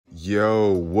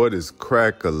Yo, what is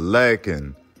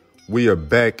crack-a-lackin'? We are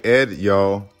back at it,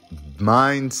 y'all.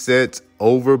 Mindset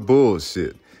over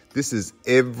bullshit. This is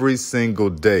every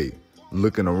single day.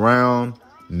 Looking around,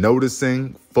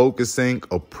 noticing, focusing,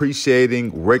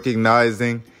 appreciating,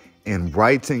 recognizing, and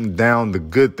writing down the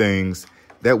good things.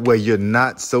 That way you're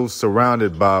not so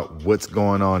surrounded by what's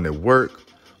going on at work,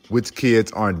 which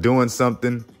kids aren't doing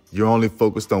something. You're only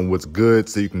focused on what's good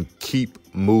so you can keep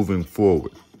moving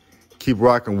forward. Keep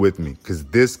rocking with me, because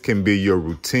this can be your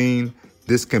routine,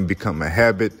 this can become a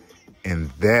habit, and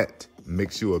that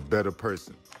makes you a better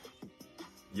person.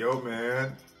 Yo,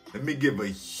 man, let me give a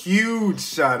huge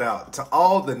shout out to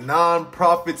all the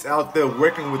nonprofits out there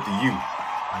working with the youth.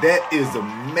 That is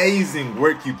amazing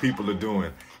work you people are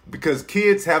doing, because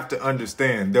kids have to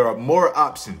understand there are more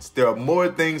options, there are more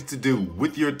things to do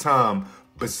with your time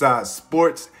besides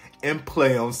sports and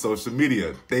play on social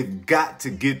media. They've got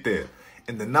to get there.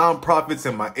 And the nonprofits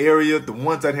in my area, the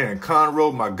ones out here in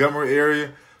Conroe, Montgomery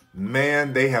area,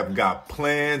 man, they have got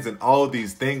plans and all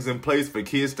these things in place for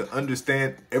kids to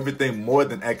understand everything more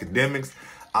than academics.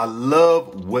 I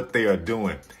love what they are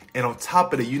doing. And on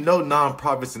top of it,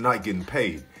 nonprofits are not getting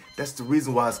paid. That's the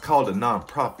reason why it's called a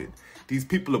nonprofit. These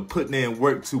people are putting in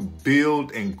work to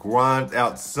build and grind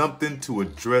out something to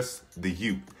address the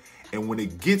youth. And when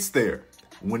it gets there,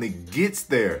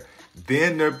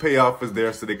 then their payoff is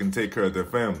there so they can take care of their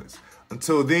families.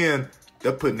 Until then,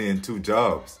 they're putting in 2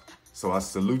 jobs. So I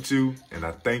salute you and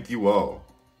I thank you all.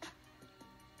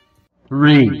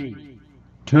 3,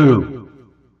 2,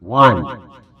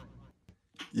 1.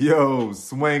 Yo,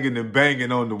 swinging and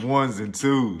banging on the 1s and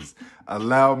 2s.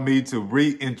 Allow me to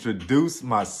reintroduce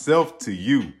myself to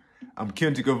you. I'm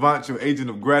Kendrick Avant, your agent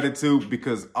of gratitude,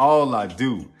 because all I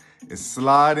do is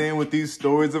slide in with these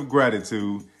stories of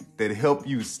gratitude that help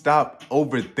you stop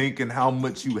overthinking how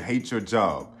much you hate your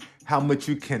job, how much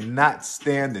you cannot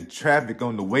stand the traffic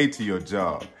on the way to your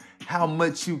job, how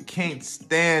much you can't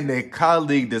stand that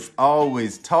colleague that's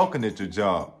always talking at your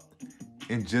job,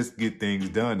 and just get things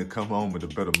done to come home with a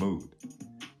better mood.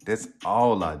 That's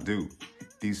all I do.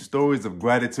 These stories of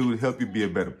gratitude help you be a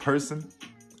better person,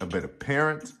 a better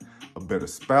parent, a better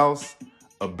spouse,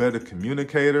 a better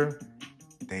communicator.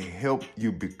 They help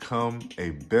you become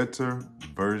a better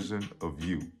version of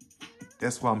you.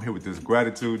 That's why I'm here with this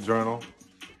gratitude journal.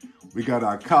 We got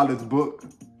our college book,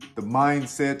 the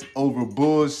Mindset Over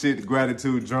Bullshit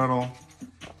Gratitude Journal,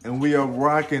 and we are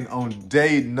rocking on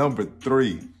day number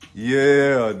 3.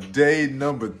 Yeah, day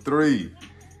number 3.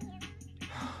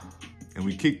 And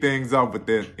we kick things off with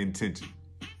that intention.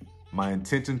 My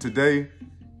intention today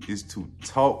is to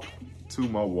talk to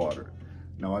my water.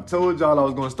 Now, I told y'all I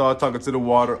was going to start talking to the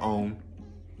water on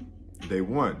day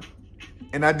 1.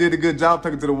 And I did a good job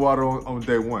talking to the water on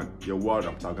day 1. Your water,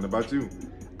 I'm talking about you.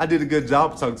 I did a good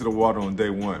job talking to the water on day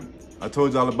 1. I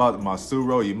told y'all about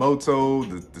Masaru Emoto,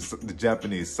 the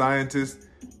Japanese scientist,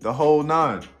 the whole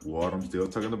 9. Water, I'm still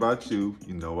talking about you.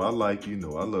 You know I like you, you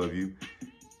know I love you.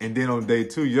 And then on day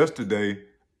 2, yesterday,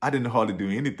 I didn't hardly do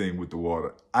anything with the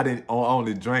water. I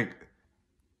only drank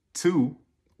 2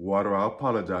 water. I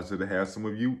apologize. Should have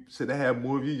had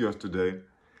more of you yesterday.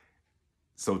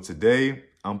 So today,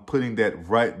 I'm putting that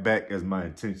right back as my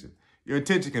intention. Your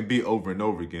intention can be over and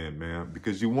over again, man,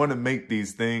 because you want to make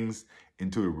these things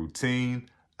into a routine,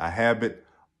 a habit.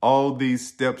 All these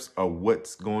steps are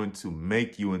what's going to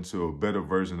make you into a better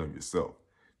version of yourself.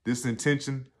 This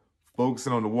intention,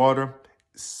 focusing on the water,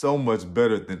 is so much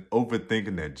better than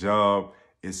overthinking that job.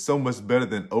 It's so much better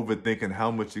than overthinking how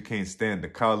much you can't stand the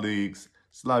colleagues.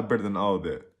 It's a lot better than all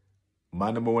that.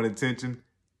 My number 1 intention,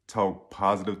 talk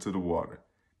positive to the water.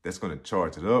 That's going to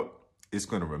charge it up. It's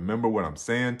going to remember what I'm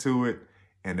saying to it.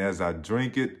 And as I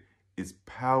drink it, it's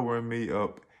powering me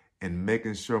up and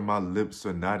making sure my lips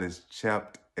are not as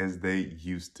chapped as they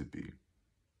used to be.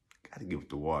 Gotta get with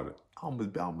the water. I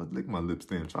almost lick my lips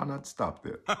then. Try not to stop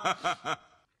there.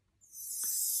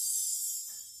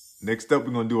 Next up,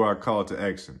 we're going to do our call to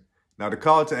action. Now, the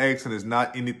call to action is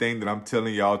not anything that I'm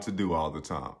telling y'all to do all the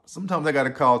time. Sometimes I got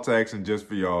a call to action just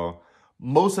for y'all.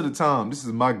 Most of the time, this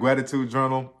is my gratitude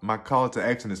journal. My call to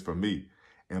action is for me.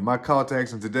 And my call to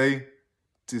action today,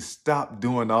 to stop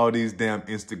doing all these damn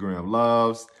Instagram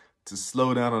lives, to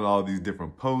slow down on all these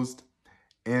different posts,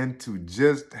 and to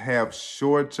just have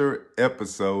shorter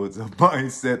episodes of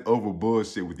Mindset Over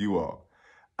Bullshit with you all.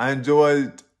 I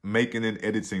enjoyed making and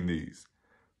editing these.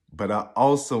 But I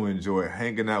also enjoy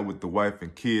hanging out with the wife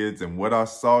and kids. And what I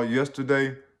saw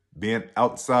yesterday, being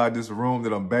outside this room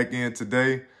that I'm back in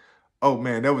today, oh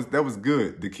man, that was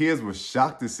good. The kids were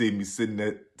shocked to see me sitting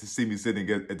at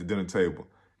the dinner table.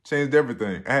 Changed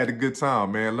everything. I had a good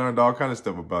time, man. Learned all kind of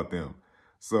stuff about them.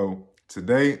 So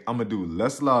today I'm gonna do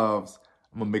less lives.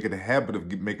 I'm gonna make it a habit of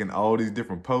making all these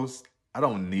different posts. I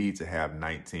don't need to have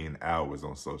 19 hours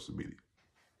on social media.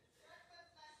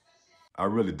 I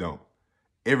really don't.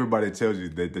 Everybody tells you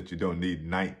that you don't need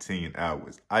 19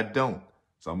 hours. I don't.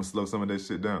 So I'm gonna slow some of that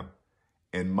shit down.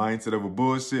 And mindset over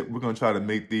bullshit, we're gonna try to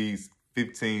make these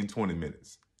 15, 20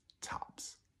 minutes,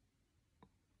 tops.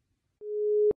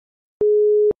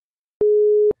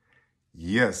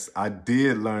 Yes, I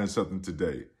did learn something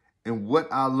today. And what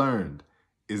I learned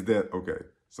is that, okay,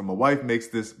 so my wife makes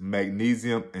this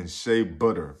magnesium and shea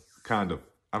butter, kind of,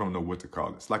 I don't know what to call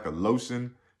it. It's like a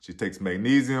lotion. She takes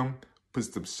magnesium,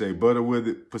 puts some shea butter with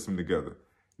it, puts them together.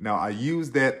 Now, I use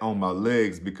that on my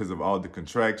legs because of all the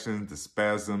contractions, the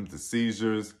spasms, the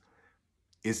seizures.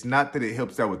 It's not that it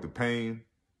helps out with the pain,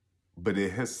 but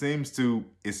it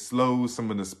slows some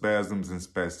of the spasms and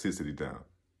spasticity down.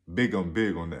 Big on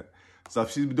that. So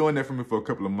she's been doing that for me for a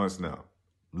couple of months now.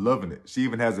 Loving it. She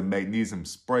even has a magnesium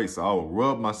spray, so I will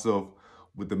rub myself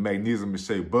with the magnesium and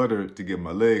shea butter to get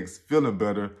my legs feeling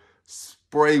better.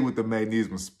 Spray with the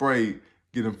magnesium spray,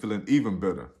 get them feeling even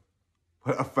better.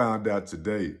 What I found out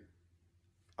today,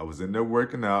 I was in there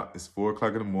working out. It's 4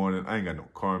 o'clock in the morning. I ain't got no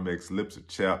Carmex. Lips are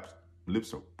chapped.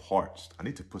 Lips are parched. I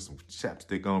need to put some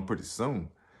chapstick on pretty soon.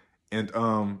 And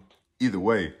either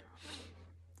way,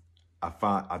 I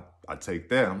take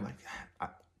that. I'm like,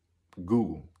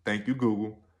 Google. Thank you,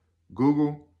 Google.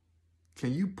 Google,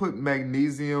 can you put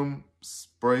magnesium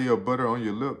spray or butter on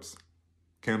your lips?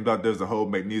 Came out, there's a whole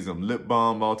magnesium lip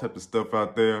balm, all type of stuff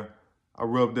out there. I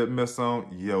rubbed that mess on.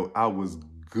 Yo, I was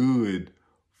good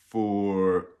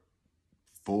for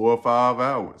 4 or 5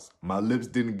 hours. My lips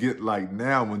didn't get like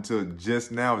now until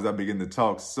just now as I begin to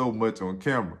talk so much on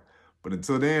camera. But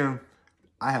until then,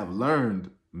 I have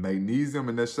learned magnesium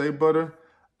and that shea butter.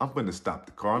 I'm going to stop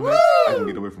the Carmex. I can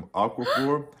get away from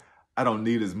Aquaphor. I don't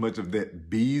need as much of that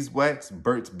beeswax,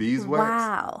 Burt's Beeswax.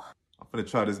 Wow. I'm going to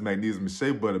try this magnesium and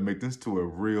shea butter, make this to a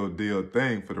real deal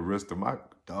thing for the rest of my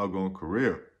doggone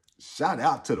career. Shout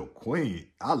out to the queen.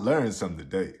 I learned something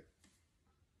today.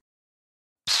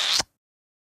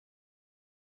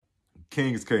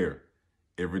 King's Care.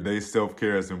 Everyday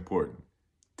self-care is important.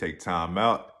 Take time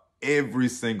out every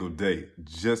single day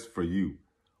just for you.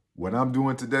 What I'm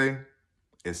doing today,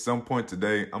 at some point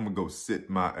today, I'm going to go sit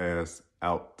my ass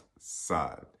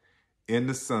outside in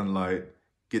the sunlight,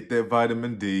 get that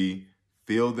vitamin D,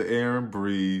 feel the air and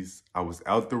breeze. I was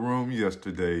out the room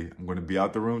yesterday. I'm going to be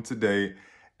out the room today.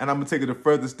 And I'm going to take it a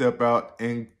further step out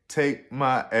and take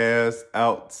my ass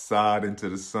outside into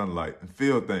the sunlight and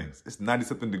feel things. It's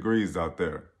 90-something degrees out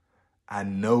there. I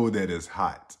know that it's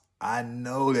hot. I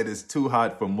know that it's too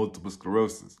hot for multiple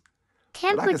sclerosis.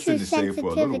 But I can sit in the shade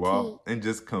for a little while and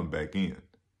just come back in.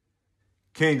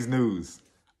 King's News.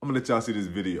 I'm going to let y'all see this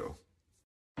video.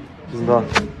 Hallo?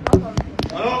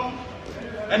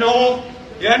 Enno?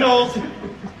 Ja, Enno?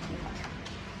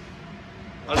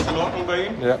 Alles in Ordnung bei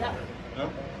Ihnen? Ja. Ja?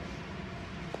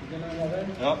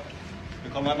 Ja.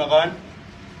 Wir kommen einmal rein.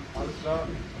 Alles klar.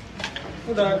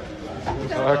 Guten Tag. Guten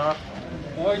Tag.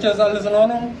 Bei euch ist alles in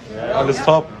Ordnung? Ja. Alles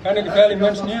top. Keine gefährlichen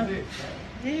Menschen hier?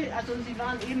 Nee, also Sie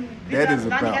waren eben... That is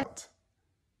about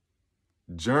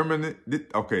Germany.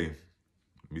 Okay,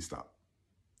 let me stop.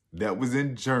 That was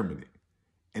in Germany.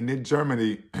 And in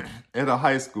Germany, at a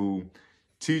high school,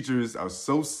 teachers are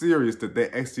so serious that they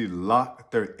actually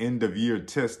lock their end of year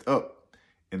test up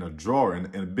in a drawer in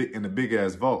a big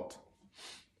ass vault.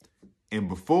 And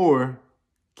before,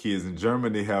 kids in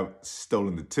Germany have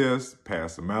stolen the test,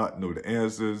 passed them out, know the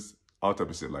answers, all type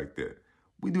of shit like that.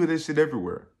 We do that shit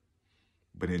everywhere.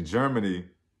 But in Germany,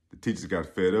 the teachers got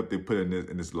fed up. They put it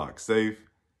in this locked safe.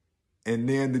 And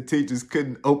then the teachers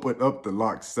couldn't open up the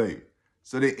locked safe.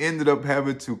 So they ended up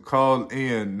having to call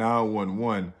in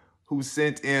 911, who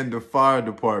sent in the fire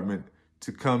department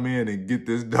to come in and get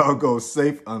this doggone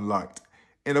safe unlocked.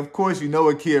 And of course, you know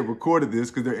a kid recorded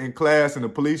this because they're in class and the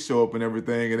police show up and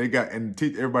everything, and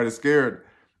everybody's scared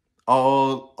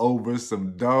all over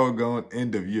some doggone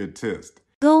end of year test.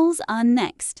 Goals are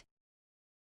next.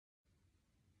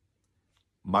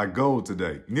 My goal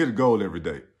today. You need a goal every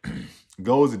day.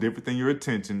 Goals are different than your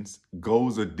intentions.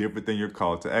 Goals are different than your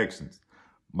call to actions.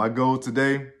 My goal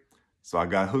today, so I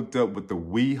got hooked up with the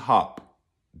We Hop,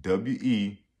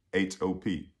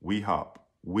 W-E-H-O-P, We Hop.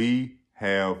 We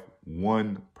have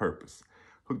one purpose.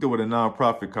 Hooked up with a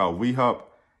nonprofit called We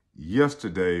Hop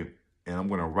yesterday, and I'm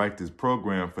going to write this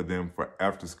program for them for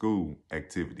after school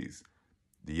activities.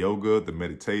 The yoga, the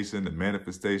meditation, the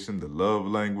manifestation, the love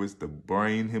language, the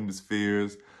brain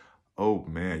hemispheres. Oh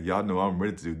man, y'all know I'm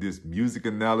ready to do this music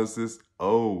analysis.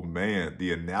 Oh man,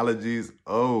 the analogies.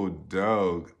 Oh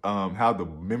dog, how the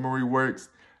memory works.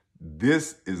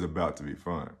 This is about to be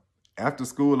fun. After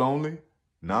school only,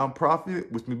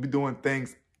 nonprofit, which may be doing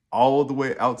things all the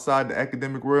way outside the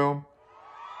academic realm.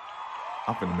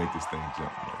 I'm finna make this thing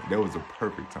jump, man. That was a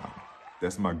perfect time.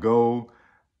 That's my goal,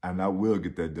 and I will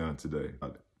get that done today.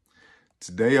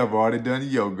 Today, I've already done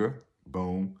yoga.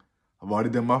 Boom. I've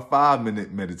already done my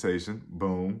 5-minute meditation.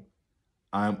 Boom.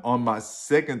 I'm on my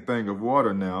second thing of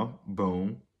water now.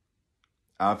 Boom.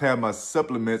 I've had my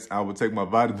supplements. I will take my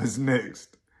vitamins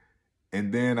next.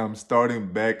 And then I'm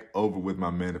starting back over with my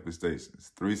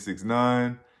manifestations. 3, 6,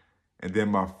 9. And then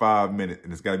my 5-minute.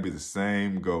 And it's got to be the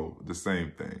same goal, the same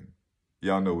thing.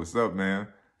 Y'all know what's up, man.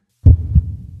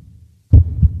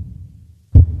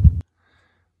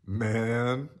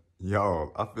 Man,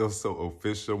 y'all, I feel so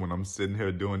official when I'm sitting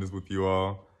here doing this with you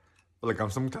all. I feel like I'm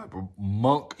some type of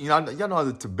monk. You know, y'all know how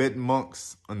the Tibetan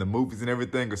monks in the movies and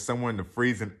everything are somewhere in the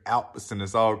freezing Alps and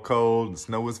it's all cold and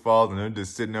snow is falling and they're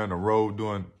just sitting there on the road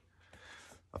doing.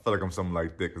 I feel like I'm something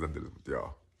like that because I did it with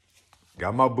y'all.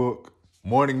 Got my book,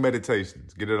 Morning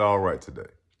Meditations. Get it all right today.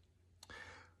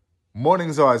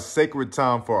 Mornings are a sacred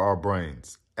time for our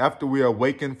brains. After we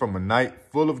awaken from a night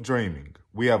full of dreaming,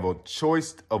 we have a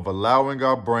choice of allowing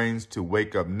our brains to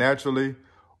wake up naturally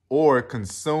or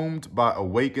consumed by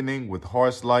awakening with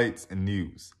harsh lights and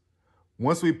news.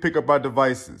 Once we pick up our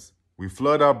devices, we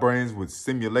flood our brains with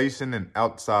simulation and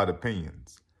outside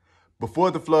opinions.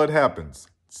 Before the flood happens,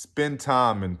 spend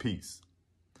time in peace.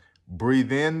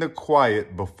 Breathe in the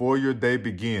quiet before your day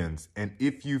begins, and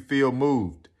if you feel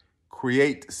moved,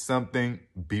 create something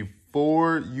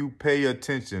before you pay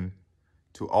attention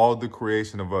to all the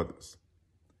creation of others.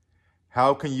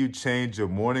 How can you change your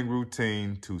morning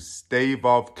routine to stave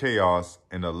off chaos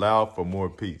and allow for more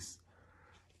peace?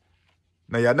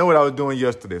 Now, y'all know what I was doing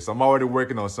yesterday, so I'm already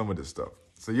working on some of this stuff.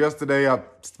 So yesterday, I'm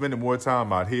spending more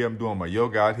time out here. I'm doing my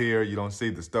yoga out here. You don't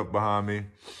see the stuff behind me.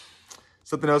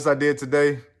 Something else I did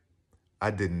today,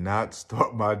 I did not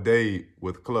start my day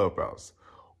with Clubhouse.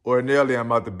 Ordinarily,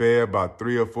 I'm out the bed about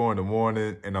 3 or 4 in the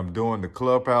morning, and I'm doing the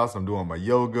Clubhouse. I'm doing my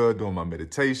yoga, doing my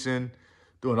meditation,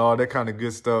 doing all that kind of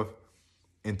good stuff.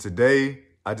 And today,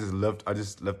 I just left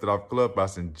it off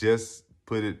Clubhouse and just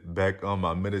put it back on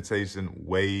my meditation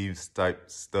waves type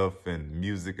stuff and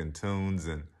music and tunes.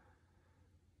 And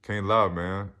can't lie,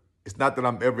 man. It's not that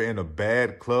I'm ever in a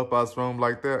bad Clubhouse room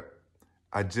like that.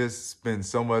 I just spend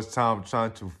so much time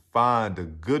trying to find a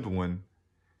good one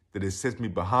that it sets me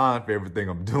behind for everything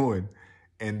I'm doing.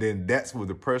 And then that's where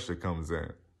the pressure comes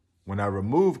in. When I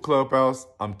remove Clubhouse,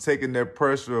 I'm taking that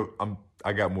pressure.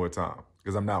 I got more time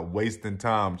because I'm not wasting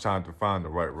time trying to find the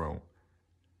right room.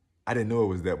 I didn't know it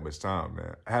was that much time,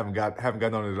 man. I haven't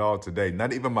gotten on it at all today.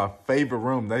 Not even my favorite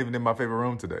room, not even in my favorite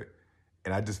room today.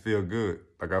 And I just feel good.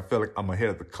 Like I feel like I'm ahead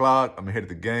of the clock. I'm ahead of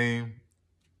the game.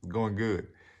 It's going good.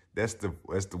 That's the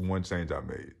one change I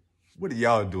made. What are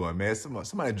y'all doing, man?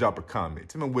 Somebody drop a comment.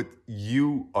 Tell me what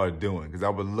you are doing, because I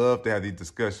would love to have these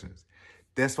discussions.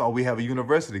 That's why we have a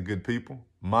university, good people.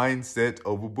 Mindset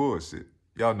over bullshit.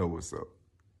 Y'all know what's up.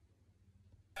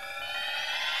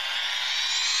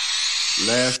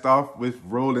 Last off, let's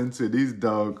roll into these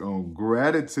doggone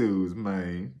gratitudes,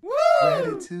 man. Woo!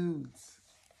 Gratitudes.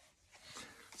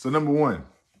 So number 1.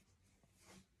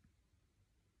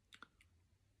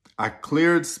 I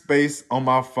cleared space on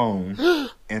my phone,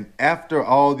 and after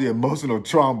all the emotional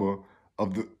trauma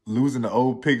of losing the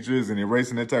old pictures and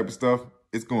erasing that type of stuff,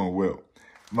 it's going well.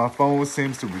 My phone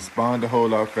seems to respond a whole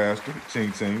lot faster,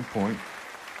 ching ching, point.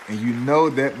 And you know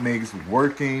that makes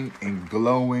working and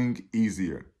glowing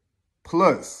easier.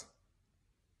 Plus,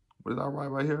 what did I write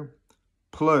right here?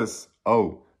 Plus,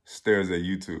 stares at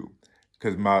YouTube.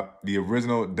 Because the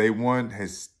original day 1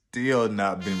 has still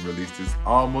not been released. It's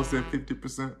almost at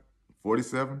 50%.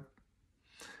 47.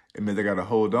 It means I got to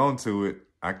hold on to it.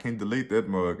 I can't delete that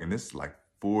mug, and it's like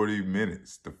 40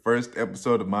 minutes. The first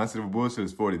episode of Mindset of Bullshit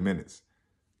is 40 minutes.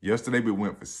 Yesterday, we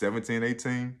went for 17,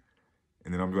 18,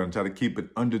 and then I'm going to try to keep it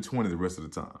under 20 the rest of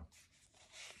the time.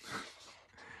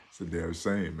 It's a damn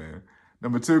shame, man.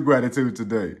 Number 2, gratitude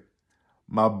today.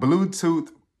 My Bluetooth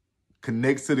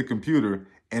connects to the computer,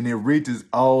 and it reaches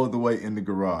all the way in the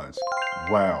garage.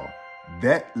 Wow.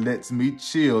 That lets me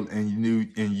chill and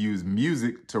use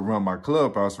music to run my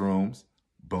Clubhouse rooms.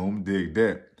 Boom, dig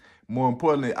that. More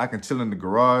importantly, I can chill in the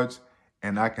garage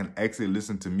and I can actually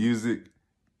listen to music,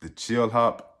 the chill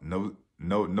hop, no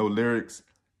lyrics,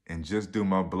 and just do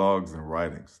my blogs and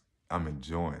writings. I'm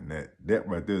enjoying that. That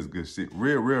right there is good shit.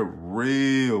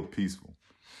 Real peaceful.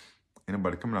 Ain't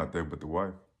nobody coming out there but the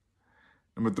wife.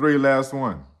 Number 3, last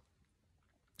one.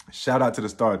 Shout out to the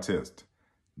STAR test.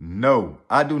 No,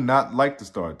 I do not like the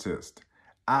STAR test.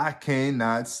 I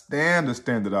cannot stand the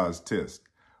standardized test.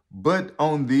 But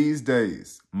on these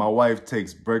days, my wife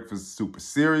takes breakfast super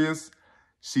serious.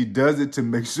 She does it to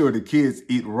make sure the kids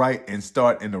eat right and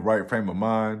start in the right frame of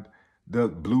mind. The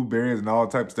blueberries and all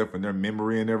type of stuff in their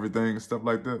memory and everything, stuff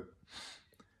like that.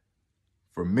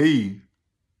 For me,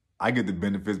 I get the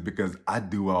benefits because I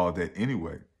do all that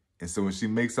anyway. And so when she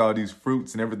makes all these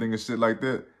fruits and everything and shit like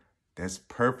that, that's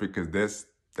perfect because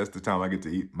that's the time I get to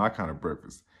eat my kind of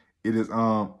breakfast. It is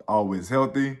always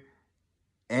healthy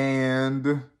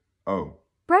and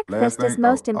breakfast is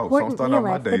most important meal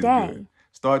of the day. Good.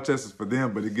 STAR test is for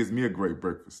them, but it gives me a great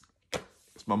breakfast.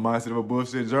 It's my mindset of a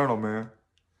bullshit journal, man.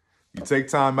 You take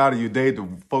time out of your day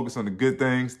to focus on the good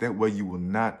things. That way you will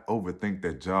not overthink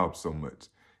that job so much.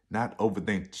 Not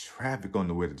overthink traffic on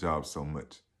the way to job so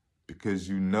much. Because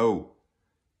you know,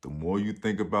 the more you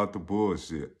think about the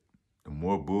bullshit, the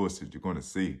more bullshit you're going to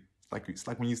see. It's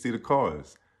like when you see the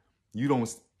cars. You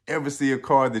don't ever see a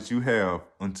car that you have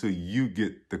until you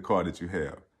get the car that you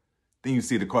have. Then you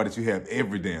see the car that you have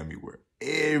every damn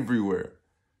everywhere.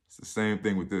 It's the same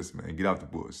thing with this, man. Get out the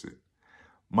bullshit.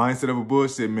 Mindset of a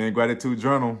bullshit, man. Gratitude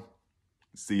journal.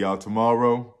 See y'all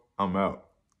tomorrow. I'm out.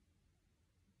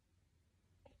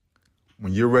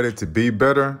 When you're ready to be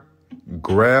better,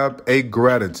 grab a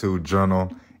gratitude journal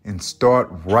and start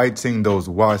writing those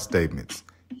why statements.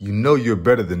 You know you're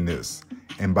better than this.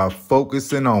 And by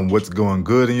focusing on what's going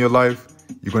good in your life,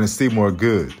 you're going to see more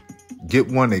good. Get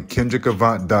one at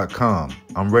KendrickAvant.com.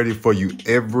 I'm ready for you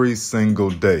every single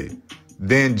day.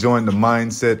 Then join the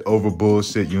Mindset Over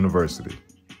Bullshit University.